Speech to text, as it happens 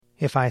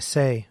If I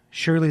say,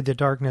 surely the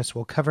darkness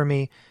will cover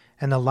me,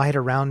 and the light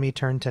around me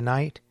turn to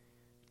night,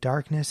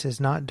 darkness is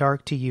not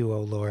dark to you, O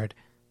Lord.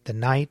 The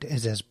night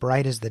is as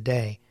bright as the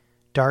day.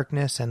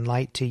 Darkness and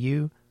light to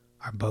you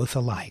are both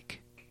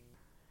alike.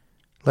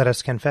 Let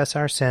us confess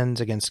our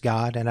sins against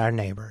God and our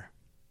neighbor.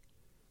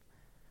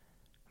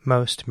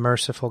 Most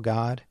merciful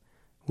God,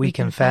 we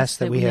confess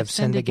that we have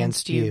sinned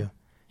against you,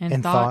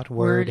 in thought,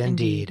 word, and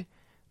deed,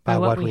 by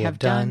what we have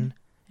done,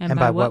 and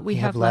by what we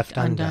have left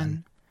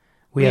undone.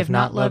 We have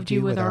not loved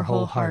you with our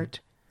whole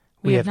heart.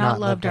 We have not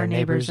loved our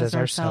neighbors as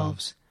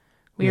ourselves.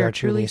 We are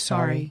truly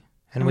sorry,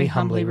 and we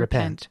humbly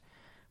repent.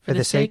 For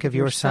the sake of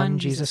your Son,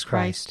 Jesus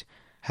Christ,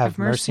 have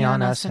mercy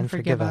on us and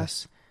forgive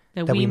us,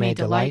 that we may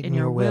delight in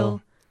your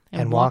will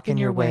and walk in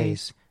your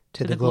ways,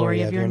 to the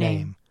glory of your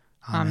name.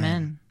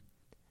 Amen.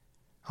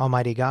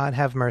 Almighty God,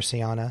 have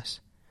mercy on us.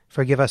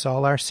 Forgive us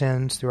all our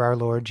sins through our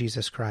Lord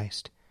Jesus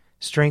Christ.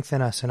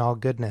 Strengthen us in all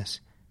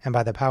goodness, and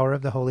by the power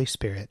of the Holy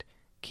Spirit,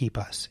 keep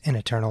us in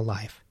eternal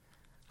life.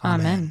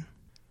 Amen.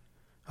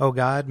 O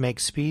God, make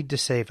speed to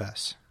save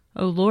us.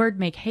 O Lord,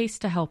 make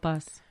haste to help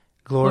us.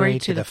 Glory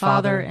to the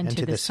Father, and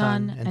to the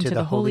Son, and to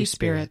the Holy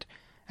Spirit,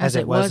 as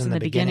it was in the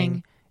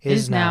beginning,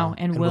 is now,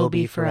 and will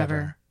be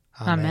forever.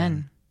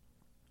 Amen.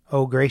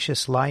 O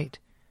gracious light,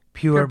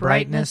 pure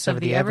brightness of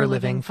the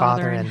ever-living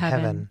Father in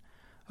heaven,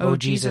 O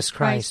Jesus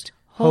Christ,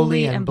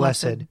 holy and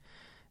blessed,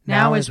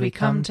 now as we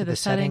come to the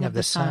setting of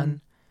the sun,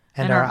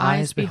 and our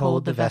eyes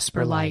behold the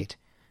vesper light,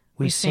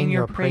 we sing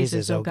your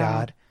praises, O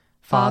God,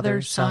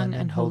 Father, Son,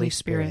 and Holy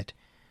Spirit.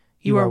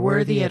 You are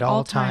worthy at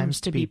all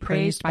times to be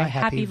praised by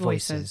happy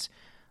voices,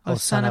 O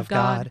Son of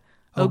God,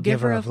 O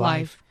Giver of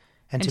life,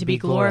 and to be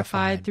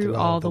glorified through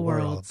all the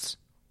worlds.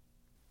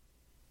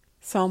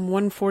 Psalm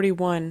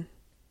 141.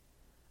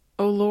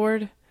 O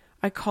Lord,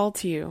 I call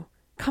to you,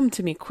 come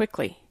to me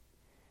quickly.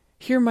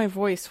 Hear my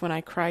voice when I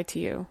cry to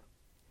you.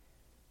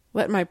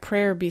 Let my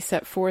prayer be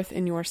set forth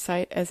in your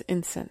sight as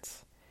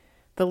incense,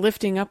 the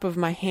lifting up of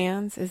my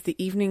hands as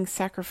the evening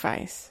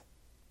sacrifice.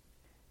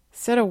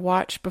 Set a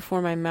watch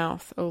before my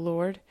mouth, O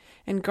Lord,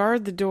 and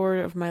guard the door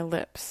of my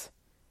lips.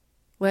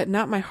 Let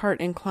not my heart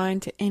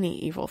incline to any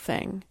evil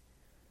thing.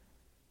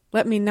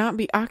 Let me not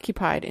be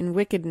occupied in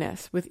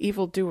wickedness with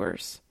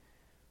evildoers,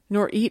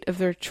 nor eat of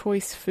their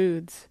choice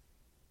foods.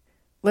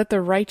 Let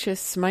the righteous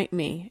smite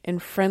me in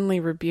friendly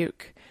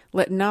rebuke.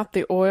 Let not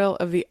the oil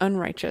of the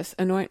unrighteous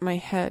anoint my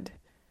head,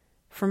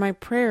 for my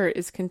prayer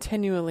is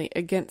continually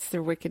against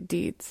their wicked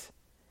deeds.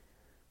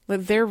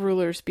 Let their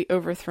rulers be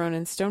overthrown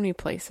in stony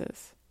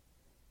places,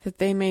 that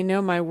they may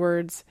know my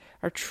words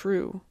are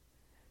true,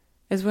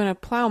 as when a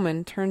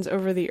plowman turns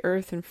over the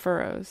earth in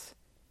furrows.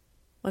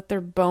 Let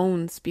their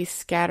bones be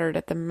scattered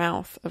at the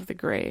mouth of the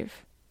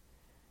grave.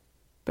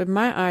 But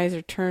my eyes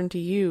are turned to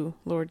you,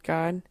 Lord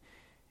God.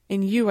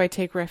 In you I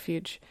take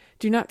refuge.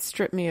 Do not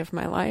strip me of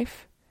my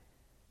life.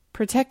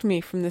 Protect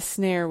me from the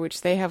snare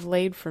which they have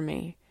laid for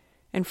me,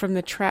 and from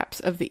the traps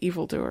of the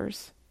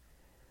evildoers.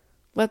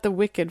 Let the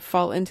wicked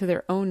fall into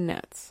their own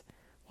nets,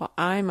 while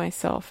I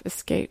myself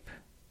escape.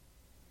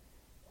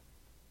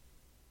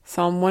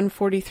 Psalm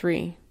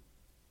 143.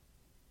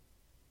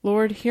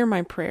 Lord, hear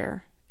my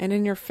prayer, and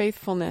in your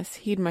faithfulness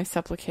heed my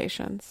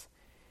supplications.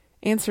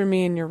 Answer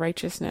me in your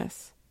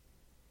righteousness.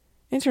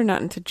 Enter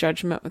not into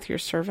judgment with your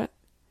servant,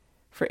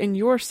 for in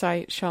your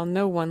sight shall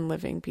no one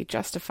living be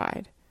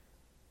justified.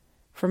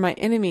 For my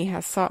enemy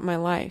has sought my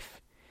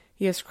life.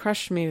 He has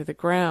crushed me to the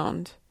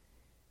ground.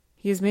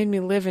 He has made me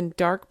live in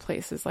dark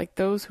places like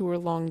those who were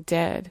long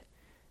dead.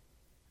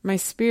 My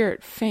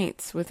spirit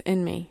faints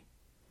within me.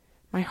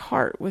 My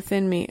heart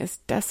within me is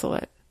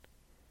desolate.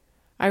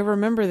 I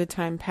remember the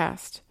time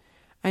past.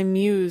 I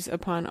muse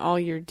upon all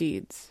your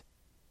deeds.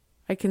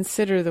 I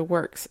consider the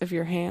works of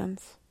your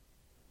hands.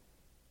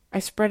 I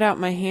spread out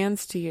my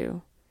hands to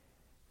you.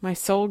 My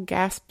soul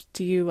gasps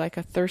to you like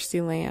a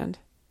thirsty land.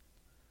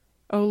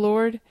 O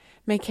Lord,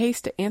 make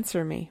haste to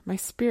answer me. My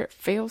spirit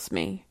fails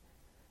me.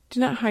 Do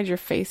not hide your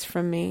face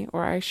from me,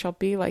 or I shall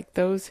be like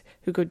those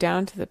who go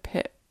down to the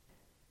pit.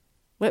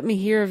 Let me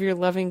hear of your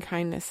loving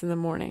kindness in the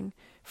morning,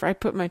 for I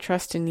put my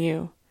trust in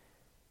you.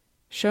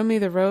 Show me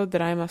the road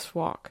that I must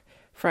walk,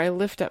 for I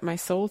lift up my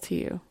soul to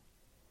you.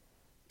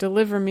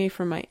 Deliver me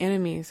from my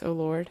enemies, O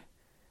Lord,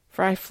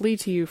 for I flee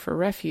to you for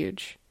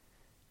refuge.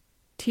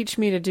 Teach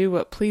me to do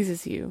what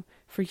pleases you,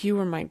 for you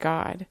are my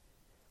God.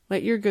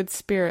 Let your good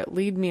spirit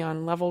lead me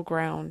on level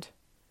ground.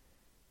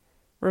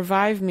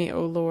 Revive me,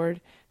 O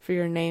Lord, for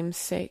your name's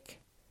sake.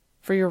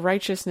 For your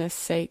righteousness'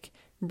 sake,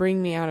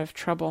 bring me out of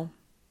trouble.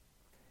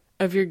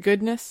 Of your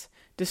goodness,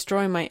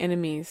 destroy my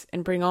enemies,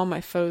 and bring all my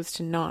foes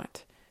to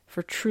naught,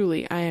 for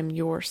truly I am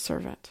your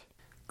servant.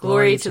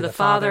 Glory to the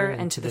Father,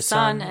 and to the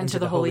Son, and to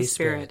the Holy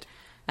Spirit,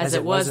 as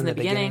it was in the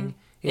beginning,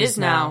 is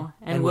now,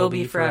 and will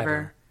be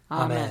forever.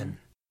 Amen.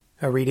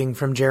 A reading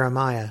from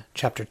Jeremiah,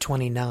 chapter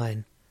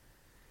 29.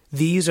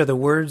 These are the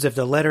words of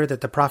the letter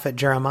that the prophet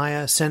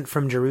Jeremiah sent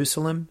from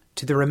Jerusalem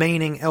to the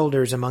remaining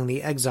elders among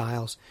the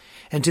exiles,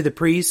 and to the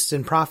priests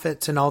and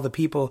prophets and all the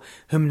people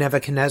whom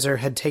Nebuchadnezzar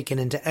had taken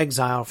into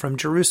exile from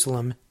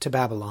Jerusalem to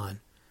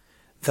Babylon.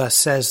 Thus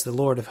says the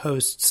Lord of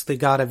hosts, the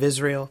God of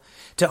Israel,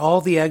 to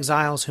all the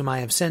exiles whom I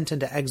have sent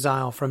into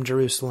exile from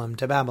Jerusalem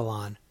to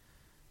Babylon.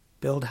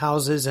 Build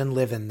houses and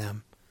live in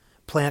them.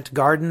 Plant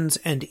gardens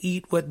and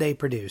eat what they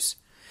produce.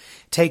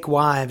 Take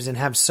wives and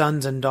have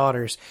sons and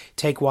daughters.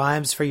 Take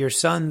wives for your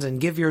sons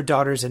and give your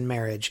daughters in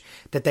marriage,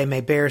 that they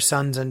may bear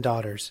sons and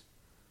daughters.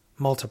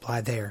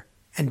 Multiply there,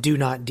 and do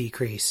not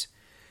decrease.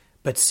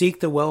 But seek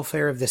the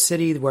welfare of the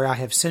city where I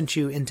have sent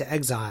you into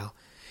exile,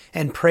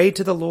 and pray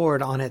to the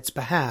Lord on its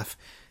behalf,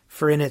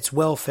 for in its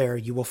welfare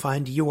you will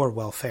find your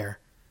welfare.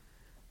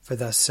 For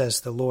thus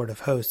says the Lord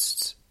of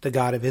hosts, the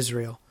God of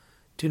Israel,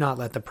 do not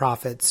let the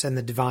prophets and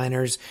the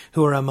diviners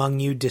who are among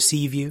you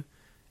deceive you,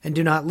 and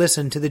do not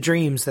listen to the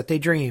dreams that they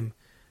dream.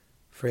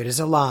 For it is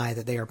a lie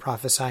that they are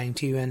prophesying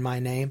to you in my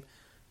name.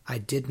 I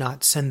did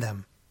not send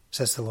them,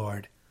 says the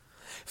Lord.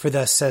 For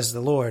thus says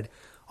the Lord,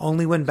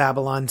 only when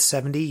Babylon's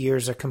 70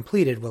 years are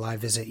completed will I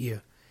visit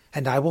you,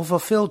 and I will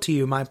fulfill to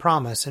you my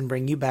promise and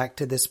bring you back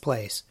to this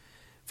place.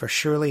 For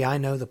surely I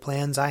know the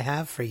plans I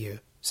have for you,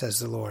 says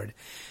the Lord,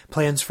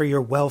 plans for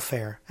your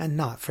welfare and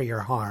not for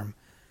your harm,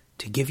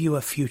 to give you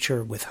a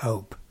future with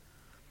hope.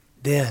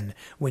 Then,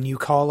 when you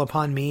call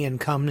upon me and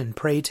come and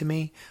pray to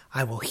me,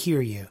 I will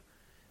hear you.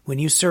 When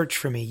you search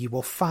for me, you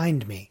will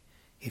find me,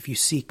 if you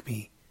seek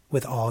me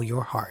with all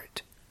your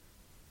heart.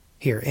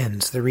 Here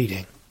ends the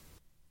reading.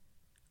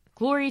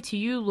 Glory to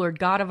you, Lord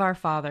God of our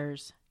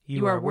fathers.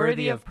 You are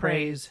worthy of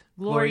praise.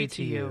 Glory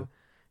to you.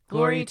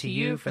 Glory to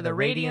you for the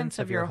radiance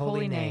of your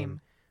holy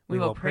name. We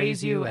will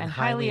praise you and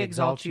highly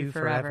exalt you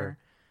forever.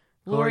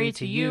 Glory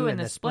to you in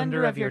the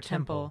splendor of your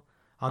temple.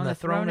 On the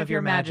throne of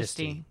your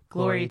majesty,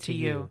 glory to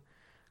you.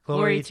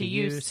 Glory to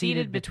you,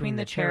 seated between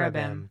the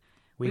cherubim.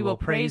 We will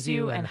praise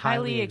you and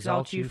highly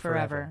exalt you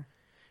forever.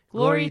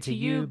 Glory to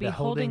you,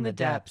 beholding the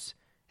depths.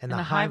 In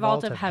the high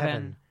vault of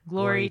heaven,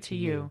 glory to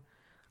you.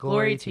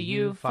 Glory to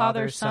you,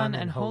 Father, Son,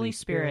 and Holy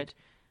Spirit.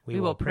 We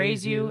will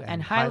praise you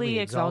and highly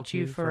exalt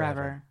you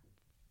forever.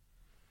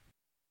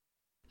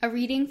 A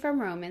reading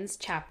from Romans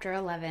chapter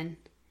 11.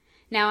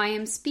 Now I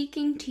am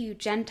speaking to you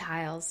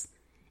Gentiles.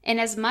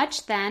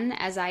 Inasmuch then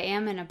as I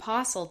am an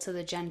apostle to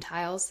the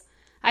Gentiles,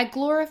 I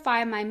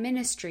glorify my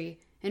ministry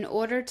in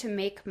order to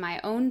make my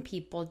own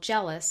people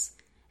jealous,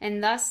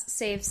 and thus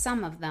save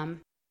some of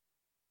them.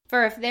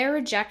 For if their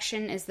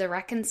rejection is the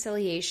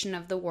reconciliation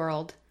of the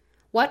world,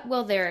 what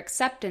will their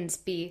acceptance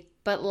be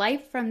but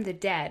life from the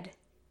dead?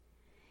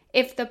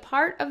 If the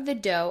part of the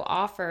dough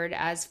offered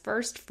as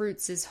first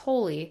fruits is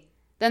holy,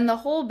 then the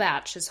whole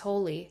batch is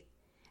holy.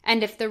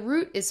 And if the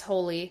root is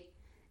holy,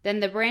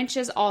 then the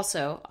branches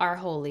also are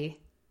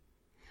holy.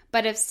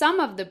 But if some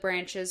of the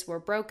branches were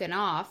broken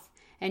off,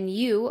 and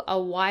you,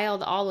 a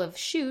wild olive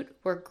shoot,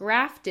 were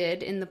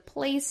grafted in the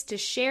place to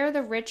share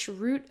the rich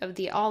root of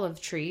the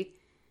olive tree,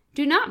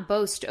 do not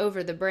boast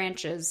over the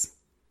branches.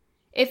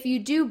 If you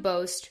do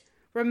boast,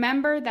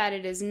 remember that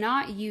it is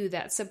not you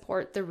that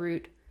support the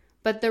root,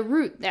 but the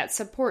root that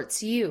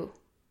supports you.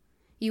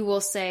 You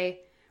will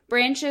say,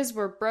 branches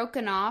were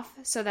broken off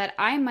so that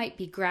I might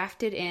be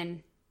grafted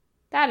in.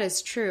 That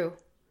is true.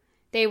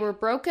 They were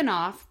broken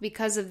off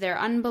because of their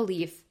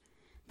unbelief,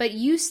 but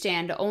you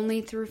stand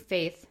only through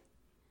faith.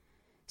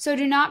 So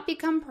do not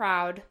become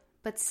proud,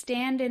 but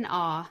stand in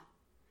awe.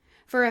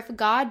 For if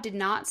God did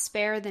not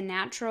spare the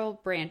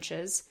natural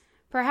branches,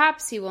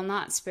 perhaps he will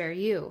not spare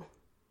you.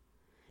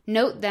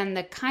 Note then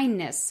the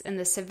kindness and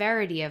the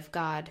severity of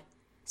God,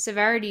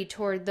 severity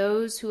toward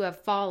those who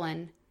have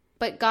fallen,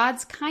 but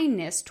God's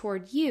kindness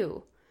toward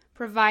you,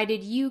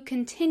 provided you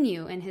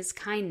continue in his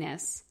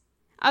kindness.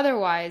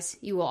 Otherwise,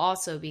 you will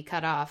also be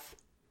cut off.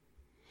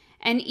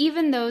 And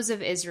even those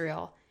of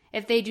Israel,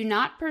 if they do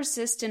not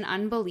persist in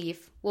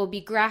unbelief, will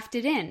be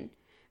grafted in,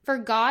 for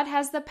God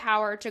has the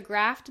power to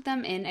graft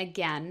them in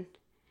again.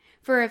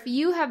 For if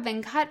you have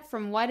been cut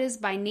from what is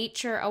by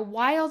nature a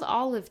wild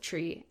olive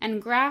tree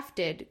and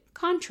grafted,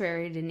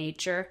 contrary to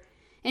nature,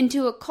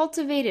 into a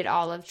cultivated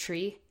olive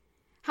tree,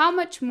 how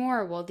much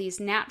more will these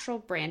natural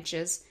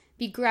branches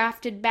be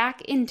grafted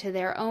back into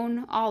their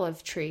own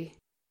olive tree?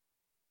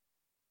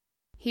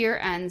 Here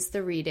ends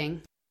the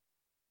reading.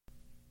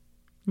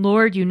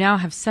 Lord, you now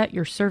have set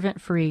your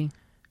servant free,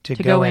 to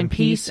go in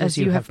peace as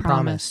you have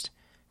promised.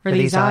 For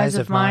these eyes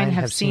of mine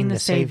have seen the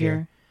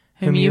Savior,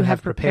 whom you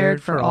have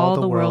prepared for all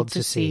the world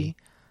to see,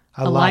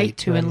 a light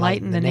to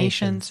enlighten the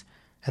nations,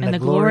 and the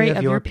glory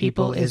of your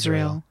people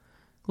Israel.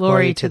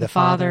 Glory to the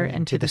Father,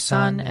 and to the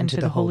Son, and to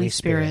the Holy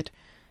Spirit,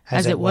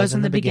 as it was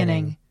in the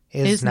beginning,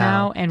 is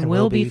now, and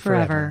will be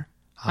forever.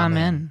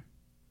 Amen.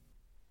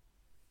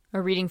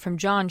 A reading from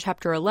John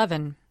chapter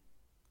 11.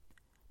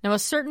 Now a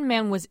certain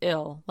man was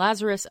ill,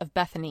 Lazarus of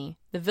Bethany,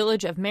 the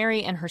village of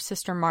Mary and her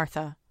sister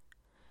Martha.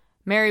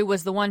 Mary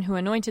was the one who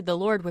anointed the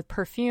Lord with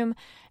perfume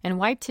and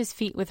wiped his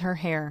feet with her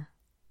hair.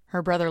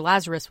 Her brother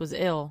Lazarus was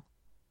ill.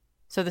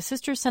 So the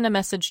sisters sent a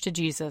message to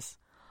Jesus,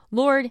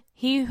 Lord,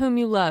 he whom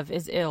you love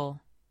is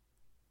ill.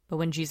 But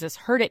when Jesus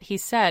heard it, he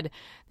said,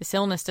 This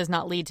illness does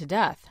not lead to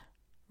death.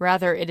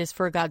 Rather, it is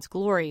for God's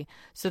glory,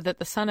 so that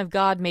the Son of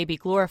God may be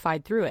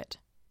glorified through it.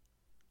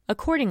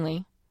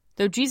 Accordingly,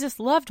 Though Jesus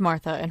loved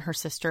Martha and her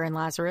sister and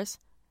Lazarus,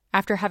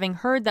 after having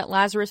heard that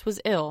Lazarus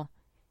was ill,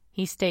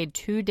 he stayed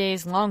 2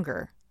 days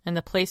longer in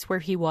the place where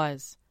he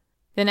was.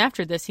 Then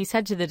after this he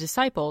said to the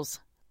disciples,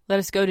 "Let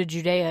us go to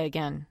Judea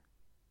again."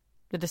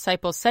 The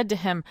disciples said to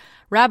him,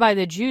 "Rabbi,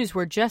 the Jews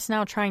were just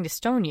now trying to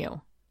stone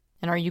you,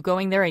 and are you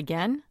going there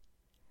again?"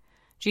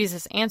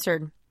 Jesus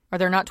answered, "Are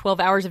there not 12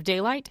 hours of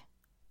daylight?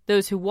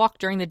 Those who walk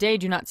during the day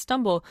do not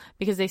stumble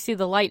because they see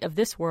the light of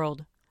this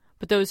world,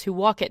 but those who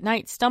walk at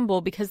night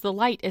stumble because the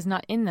light is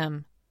not in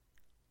them."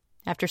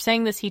 After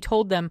saying this, he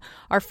told them,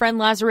 "Our friend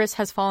Lazarus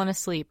has fallen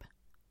asleep,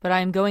 but I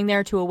am going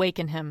there to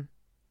awaken him."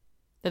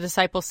 The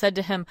disciples said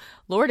to him,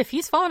 "Lord, if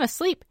he's fallen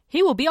asleep,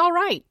 he will be all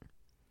right."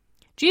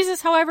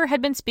 Jesus, however,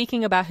 had been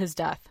speaking about his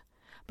death,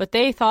 but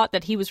they thought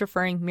that he was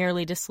referring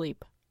merely to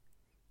sleep.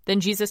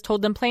 Then Jesus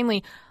told them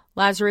plainly,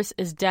 "Lazarus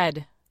is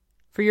dead.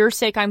 For your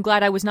sake I am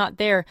glad I was not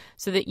there,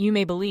 so that you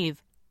may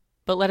believe.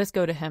 But let us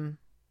go to him."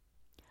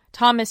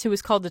 Thomas, who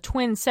was called the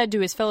Twin, said to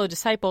his fellow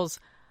disciples,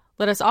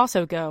 "Let us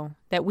also go,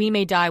 that we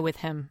may die with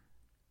him."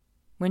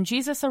 When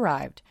Jesus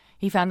arrived,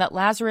 he found that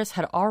Lazarus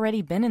had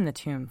already been in the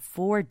tomb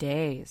 4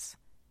 days.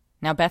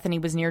 Now Bethany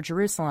was near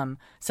Jerusalem,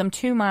 some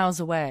 2 miles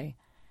away,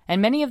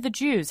 and many of the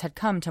Jews had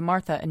come to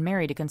Martha and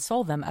Mary to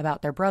console them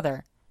about their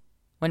brother.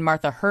 When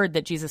Martha heard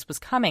that Jesus was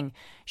coming,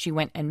 she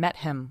went and met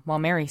him, while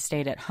Mary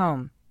stayed at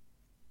home.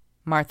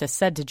 Martha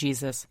said to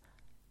Jesus,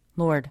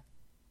 "Lord,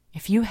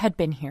 if you had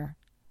been here,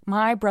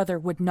 my brother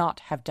would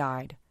not have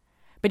died.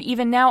 But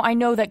even now I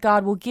know that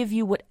God will give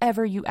you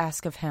whatever you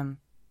ask of him."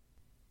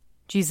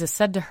 Jesus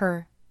said to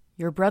her,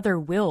 "Your brother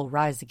will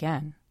rise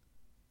again."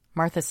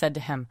 Martha said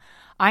to him,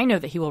 "I know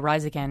that he will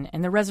rise again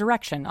in the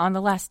resurrection on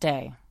the last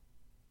day."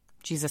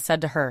 Jesus said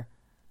to her,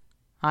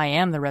 "I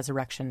am the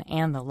resurrection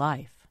and the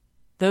life.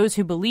 Those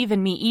who believe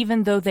in me,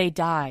 even though they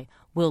die,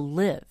 will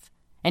live,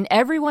 and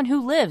everyone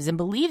who lives and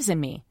believes in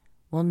me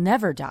will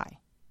never die.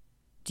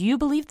 Do you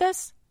believe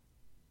this?"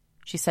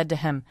 She said to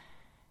him,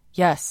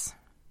 "Yes,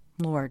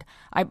 Lord,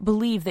 I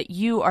believe that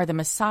you are the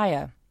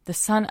Messiah, the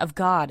Son of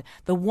God,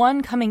 the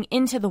one coming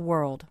into the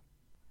world."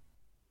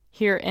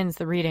 Here ends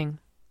the reading.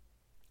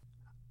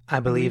 I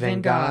believe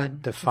in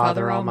God, the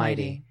Father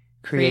Almighty,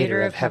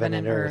 creator of heaven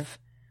and earth.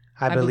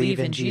 I believe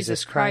in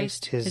Jesus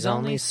Christ, his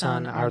only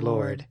Son, our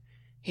Lord.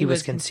 He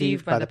was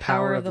conceived by the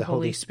power of the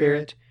Holy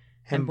Spirit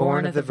and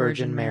born of the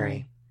Virgin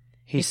Mary.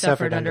 He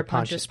suffered under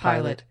Pontius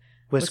Pilate,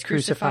 was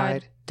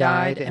crucified,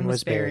 died, and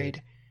was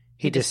buried.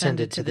 He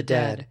descended to the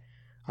dead.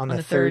 On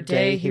the 3rd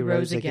day he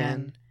rose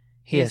again.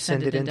 He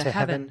ascended into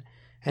heaven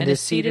and is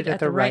seated at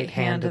the right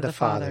hand of the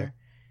Father.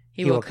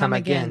 He will come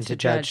again to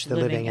judge the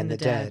living and the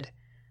dead.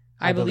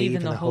 I believe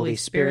in the Holy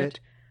Spirit,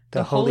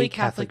 the Holy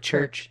Catholic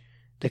Church,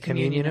 the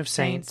communion of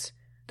saints,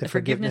 the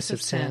forgiveness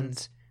of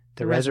sins,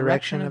 the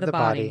resurrection of the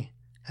body,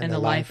 and the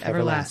life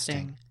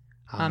everlasting.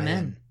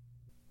 Amen.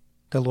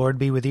 The Lord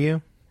be with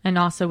you. And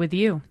also with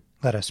you.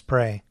 Let us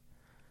pray.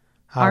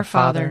 Our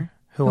Father,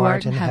 who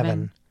art in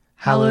heaven,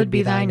 hallowed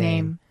be thy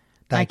name.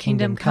 Thy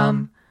kingdom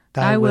come,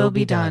 thy will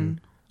be done,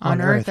 on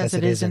earth as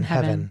it is in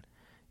heaven.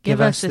 Give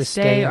us this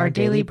day our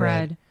daily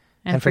bread,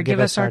 and forgive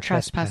us our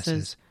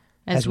trespasses,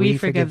 as we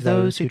forgive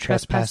those who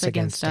trespass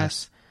against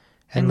us.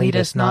 And lead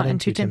us not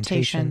into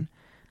temptation,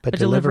 but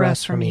deliver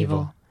us from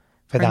evil.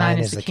 For thine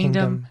is the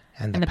kingdom,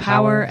 and the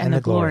power, and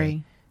the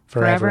glory,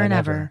 forever and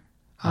ever.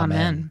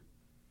 Amen.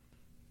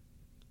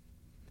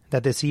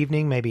 That this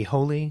evening may be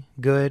holy,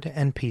 good,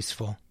 and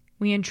peaceful.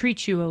 We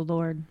entreat you, O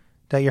Lord.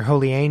 That your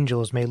holy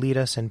angels may lead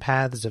us in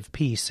paths of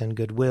peace and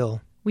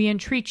goodwill. We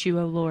entreat you,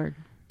 O Lord.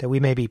 That we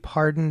may be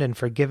pardoned and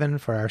forgiven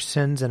for our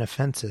sins and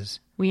offenses.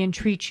 We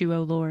entreat you,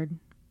 O Lord.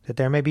 That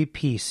there may be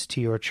peace to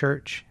your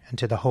church and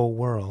to the whole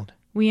world.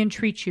 We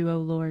entreat you, O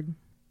Lord.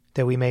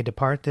 That we may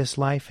depart this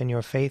life in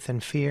your faith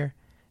and fear,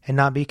 and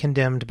not be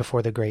condemned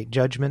before the great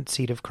judgment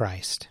seat of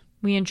Christ.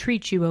 We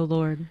entreat you, O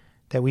Lord.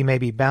 That we may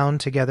be bound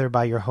together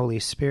by your Holy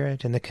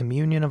Spirit in the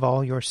communion of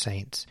all your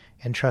saints,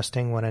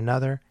 entrusting one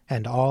another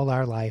and all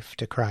our life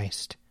to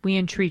Christ. We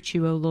entreat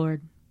you, O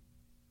Lord.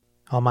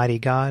 Almighty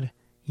God,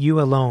 you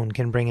alone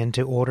can bring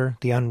into order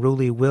the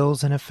unruly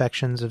wills and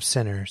affections of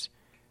sinners.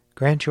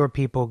 Grant your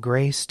people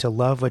grace to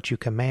love what you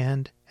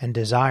command and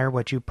desire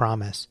what you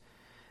promise,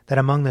 that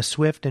among the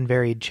swift and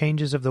varied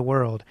changes of the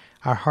world,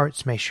 our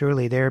hearts may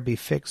surely there be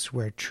fixed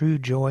where true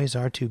joys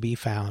are to be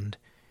found.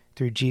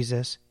 Through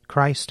Jesus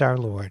Christ our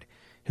Lord,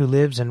 who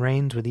lives and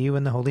reigns with you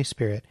in the Holy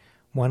Spirit,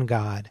 one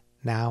God,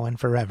 now and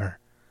forever.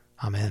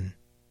 Amen.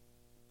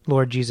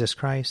 Lord Jesus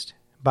Christ,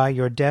 by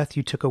your death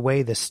you took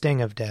away the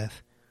sting of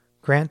death.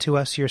 Grant to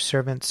us, your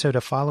servants, so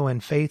to follow in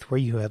faith where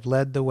you have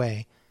led the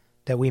way,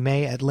 that we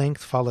may at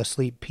length fall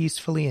asleep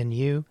peacefully in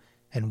you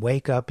and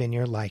wake up in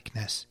your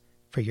likeness,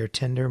 for your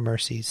tender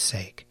mercy's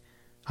sake.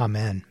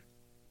 Amen.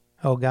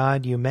 O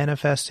God, you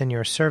manifest in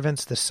your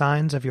servants the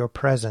signs of your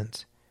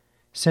presence.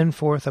 Send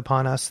forth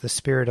upon us the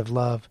Spirit of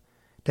love,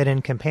 that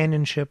in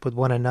companionship with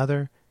one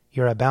another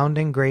your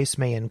abounding grace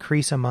may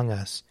increase among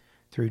us,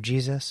 through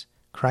Jesus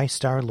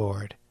Christ our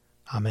Lord.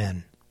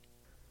 Amen.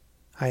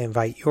 I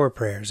invite your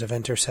prayers of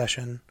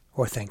intercession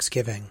or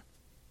thanksgiving.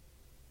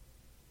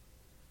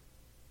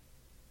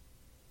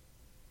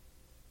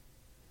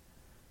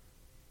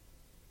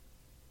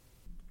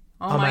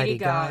 Almighty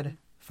God,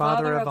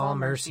 Father of all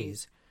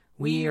mercies,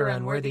 we, your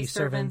unworthy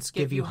servants,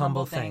 give you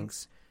humble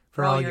thanks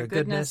for all your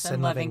goodness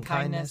and loving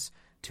kindness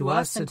to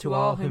us and to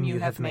all whom you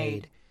have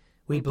made.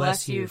 We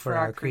bless you for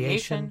our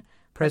creation,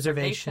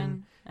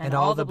 preservation, and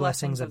all the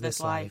blessings of this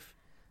life,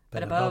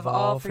 but above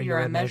all for your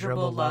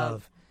immeasurable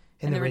love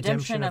in the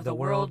redemption of the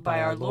world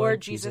by our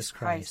Lord Jesus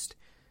Christ,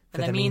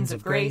 for the means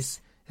of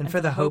grace and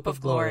for the hope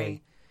of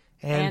glory.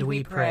 And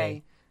we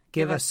pray,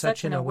 give us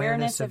such an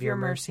awareness of your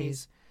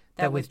mercies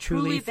that with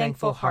truly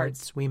thankful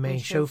hearts we may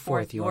show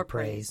forth your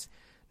praise,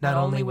 not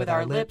only with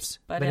our lips,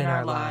 but in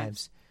our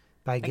lives,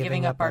 by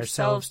giving up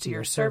ourselves to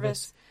your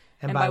service,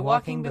 and by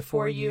walking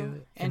before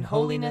you in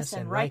holiness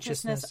and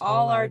righteousness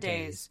all our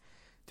days,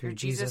 through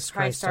Jesus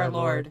Christ our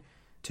Lord,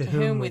 to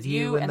whom with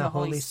you and the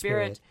Holy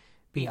Spirit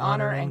be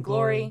honor and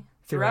glory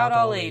throughout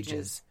all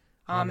ages.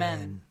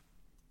 Amen.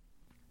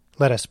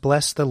 Let us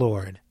bless the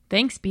Lord.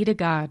 Thanks be to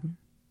God.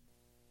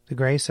 The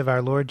grace of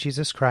our Lord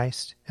Jesus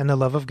Christ, and the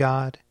love of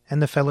God,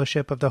 and the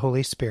fellowship of the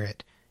Holy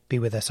Spirit be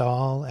with us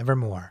all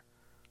evermore.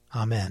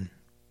 Amen.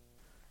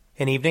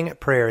 An Evening at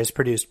Prayer is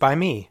produced by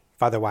me,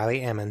 Father Wiley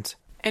Ammons.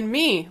 And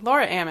me,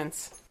 Laura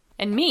Ammons.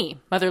 And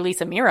me, Mother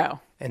Lisa Miro.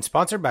 And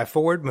sponsored by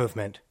Forward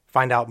Movement.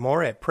 Find out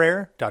more at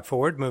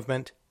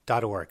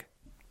prayer.forwardmovement.org.